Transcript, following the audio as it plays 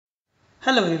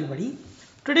Hello everybody.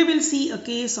 Today we'll see a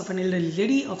case of an elderly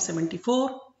lady of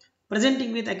 74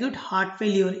 presenting with acute heart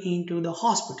failure into the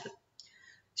hospital.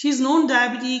 She is known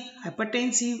diabetic,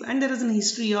 hypertensive and there is a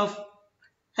history of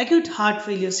acute heart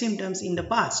failure symptoms in the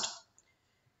past.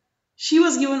 She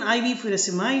was given IV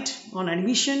furosemide on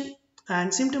admission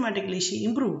and symptomatically she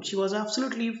improved. She was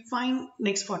absolutely fine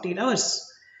next 48 hours.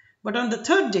 But on the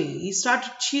third day,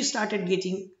 she started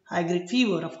getting high-grade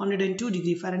fever of 102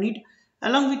 degree Fahrenheit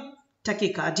along with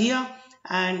tachycardia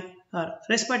and her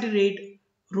respiratory rate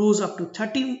rose up to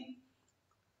 30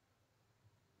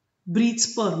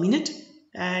 breaths per minute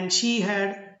and she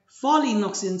had fall in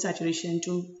oxygen saturation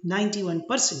to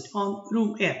 91% on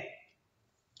room air.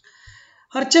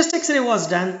 Her chest x-ray was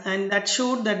done and that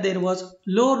showed that there was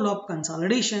lower lobe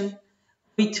consolidation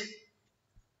with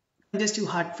congestive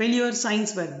heart failure.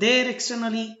 Signs were there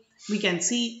externally. We can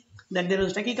see that there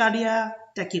was tachycardia,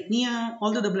 tachypnea,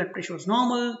 although the blood pressure was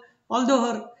normal, although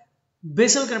her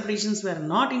basal crepitations were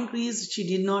not increased, she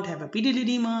did not have a pedal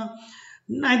edema,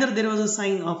 neither there was a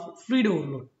sign of fluid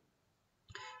overload.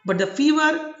 But the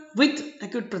fever with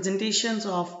acute presentations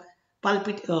of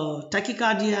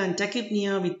tachycardia and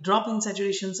tachypnea with drop in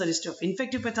saturation suggestive of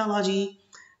infective pathology,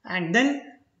 and then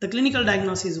the clinical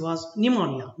diagnosis was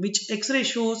pneumonia, which X-ray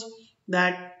shows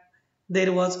that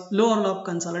there was lower lobe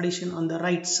consolidation on the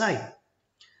right side.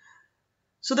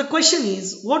 So the question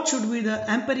is, what should be the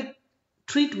empiric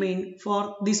treatment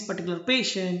for this particular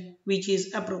patient which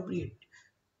is appropriate?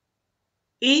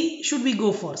 A, should we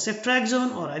go for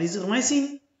ceftriaxone or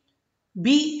azithromycin?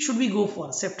 B, should we go for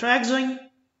ceftriaxone,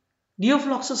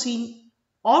 diofloxacin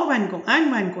or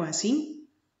vancomycin?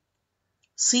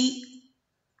 C,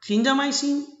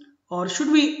 clindamycin, or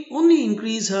should we only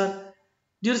increase her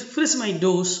furosemide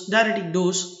dose, diuretic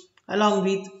dose along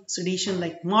with sedation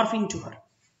like morphine to her?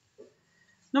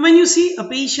 Now when you see a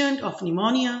patient of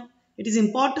pneumonia, it is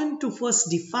important to first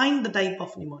define the type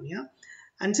of pneumonia,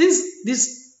 and since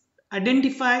this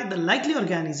identify the likely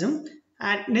organism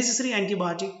and necessary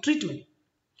antibiotic treatment.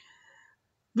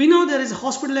 We know there is a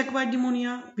hospital acquired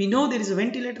pneumonia, we know there is a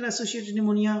ventilator associated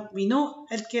pneumonia, we know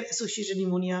healthcare associated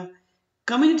pneumonia,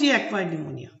 community acquired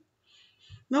pneumonia.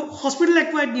 Now hospital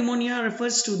acquired pneumonia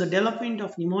refers to the development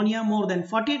of pneumonia more than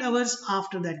 48 hours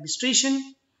after the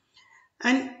administration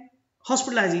and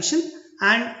hospitalization,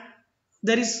 and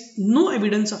there is no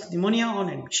evidence of pneumonia on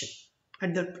admission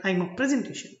at the time of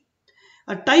presentation.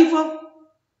 A type of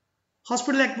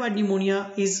hospital acquired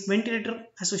pneumonia is ventilator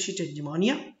associated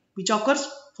pneumonia, which occurs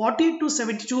 48 to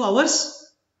 72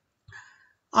 hours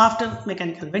after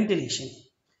mechanical ventilation.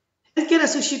 Healthcare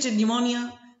associated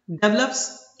pneumonia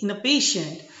develops in a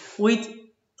patient with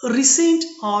recent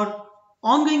or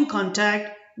ongoing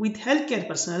contact with healthcare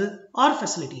personnel or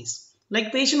facilities,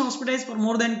 like patient hospitalized for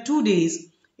more than 2 days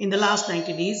in the last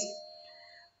 90 days,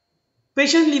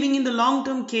 patient living in the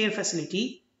long-term care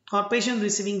facility, or patient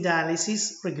receiving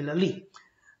dialysis regularly.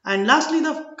 And lastly,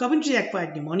 the community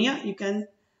acquired pneumonia. You can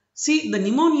see the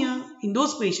pneumonia in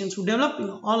those patients who develop in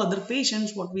all other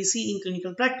patients what we see in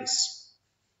clinical practice.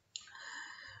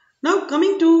 Now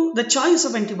coming to the choice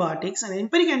of antibiotics, and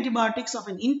empiric antibiotics of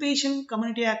an inpatient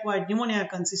community acquired pneumonia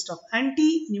consist of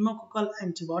anti-pneumococcal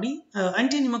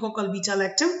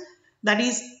beta-lactam, that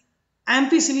is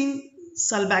ampicillin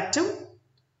sulbactam,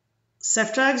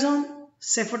 ceftriaxone,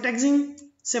 cefotaxime,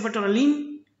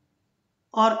 ceftaroline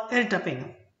or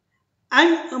ertapenem,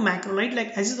 and a macrolide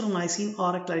like azithromycin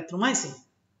or clarithromycin.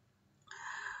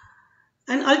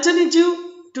 An alternative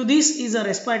to this is a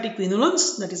respiratory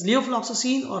quinolons, that is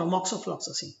leofloxacin or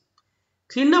moxifloxacin.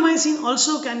 Clindamycin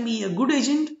also can be a good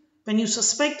agent when you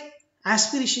suspect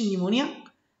aspiration pneumonia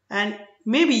and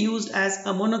may be used as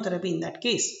a monotherapy in that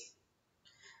case.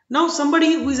 Now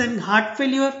somebody who is having heart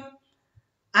failure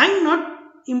and not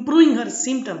improving her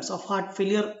symptoms of heart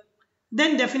failure,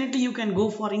 then definitely you can go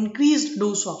for increased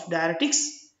dose of diuretics.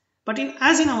 But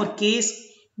as in our case,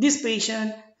 this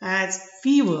patient has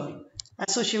fever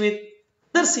associated with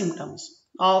other symptoms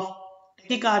of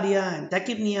tachycardia and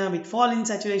tachypnea with fall in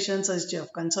saturation suggestive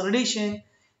of consolidation.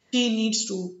 She needs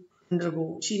to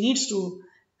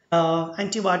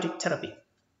antibiotic therapy.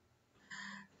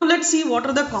 Now let's see what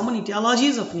are the common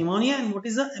etiologies of pneumonia and what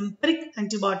is the empiric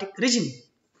antibiotic regimen.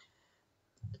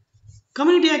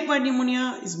 Community acquired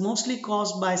pneumonia is mostly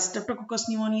caused by Streptococcus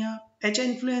pneumonia, H.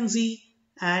 influenzae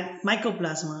and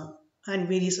Mycoplasma and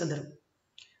various other.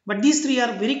 But these three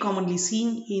are very commonly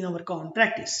seen in our common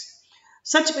practice.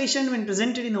 Such patient when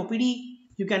presented in OPD,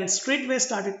 you can straightway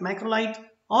start with macrolide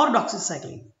or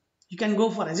doxycycline. You can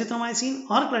go for azithromycin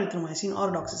or clarithromycin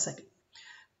or doxycycline.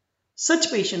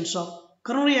 Such patients of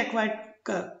community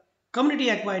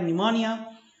acquired pneumonia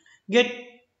get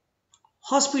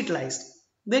hospitalized,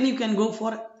 then you can go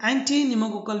for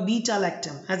anti-pneumococcal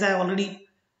beta-lactam, as I have already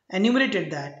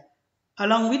enumerated that,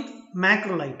 along with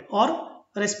macrolide or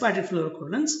respiratory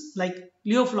fluoroquinolones like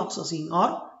levofloxacin or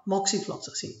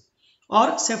moxifloxacin, or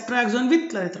ceftriaxone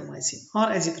with clarithromycin or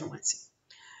azithromycin.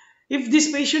 If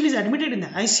this patient is admitted in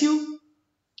the ICU,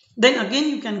 then again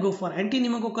you can go for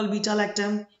anti-pneumococcal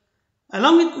beta-lactam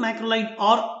along with macrolide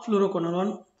or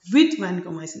fluoroquinolone with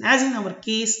vancomycin. As in our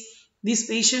case, this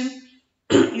patient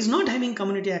is not having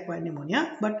community acquired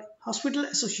pneumonia but hospital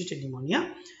associated pneumonia,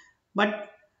 but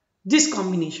this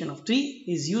combination of three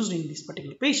is used in this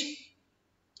particular patient.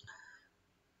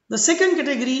 The second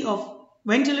category of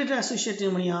ventilator associated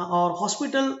pneumonia or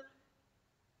hospital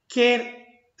care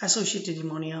associated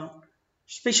pneumonia,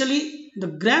 especially the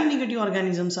gram-negative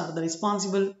organisms are the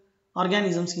responsible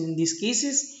organisms in these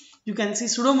cases. You can see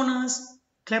Pseudomonas,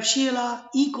 Klebsiella,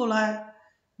 E. coli,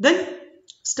 then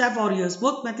Staph aureus,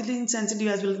 both methicillin sensitive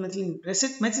as well as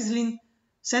methicillin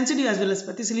sensitive as well as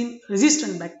methicillin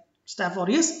resistant Staph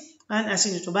aureus and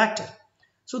Acinetobacter.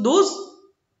 So those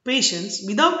patients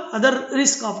without other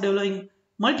risk of developing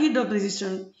multi-drug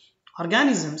resistant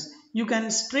organisms, you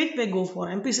can straightway go for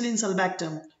ampicillin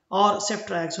sulbactam or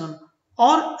ceftriaxone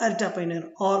or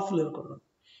ertapenem or fluoroquinolone.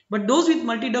 But those with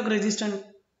multi-drug resistant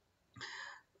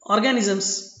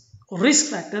organisms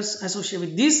risk factors associated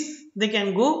with this, they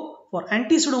can go for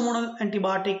anti-pseudomonal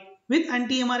antibiotic with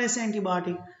anti-MRSA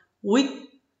antibiotic with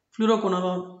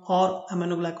fluoroquinolone or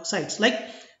aminoglycosides like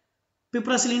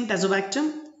piperacillin tazobactam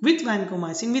with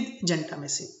vancomycin with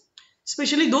gentamicin.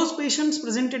 Especially those patients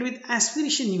presented with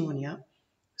aspiration pneumonia,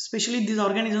 especially these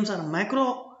organisms are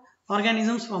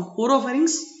macroorganisms from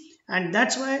oropharynx, and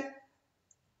that's why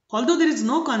although there is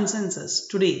no consensus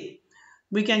today,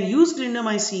 we can use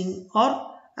clindamycin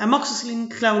or amoxicillin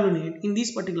clavulanate in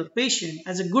this particular patient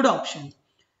as a good option.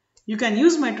 You can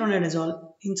use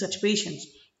metronidazole in such patients,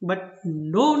 but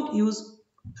don't use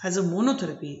as a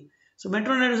monotherapy. So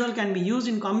metronidazole can be used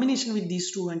in combination with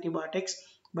these two antibiotics,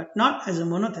 but not as a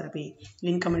monotherapy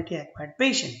in community acquired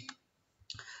patient.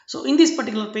 So in this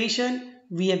particular patient,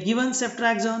 we have given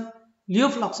ceftriaxone,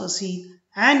 levofloxacin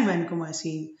and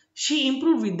vancomycin. She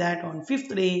improved with that. On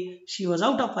 5th day, she was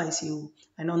out of ICU,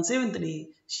 and on 7th day,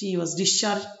 she was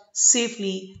discharged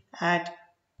safely at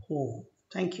home.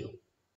 Thank you.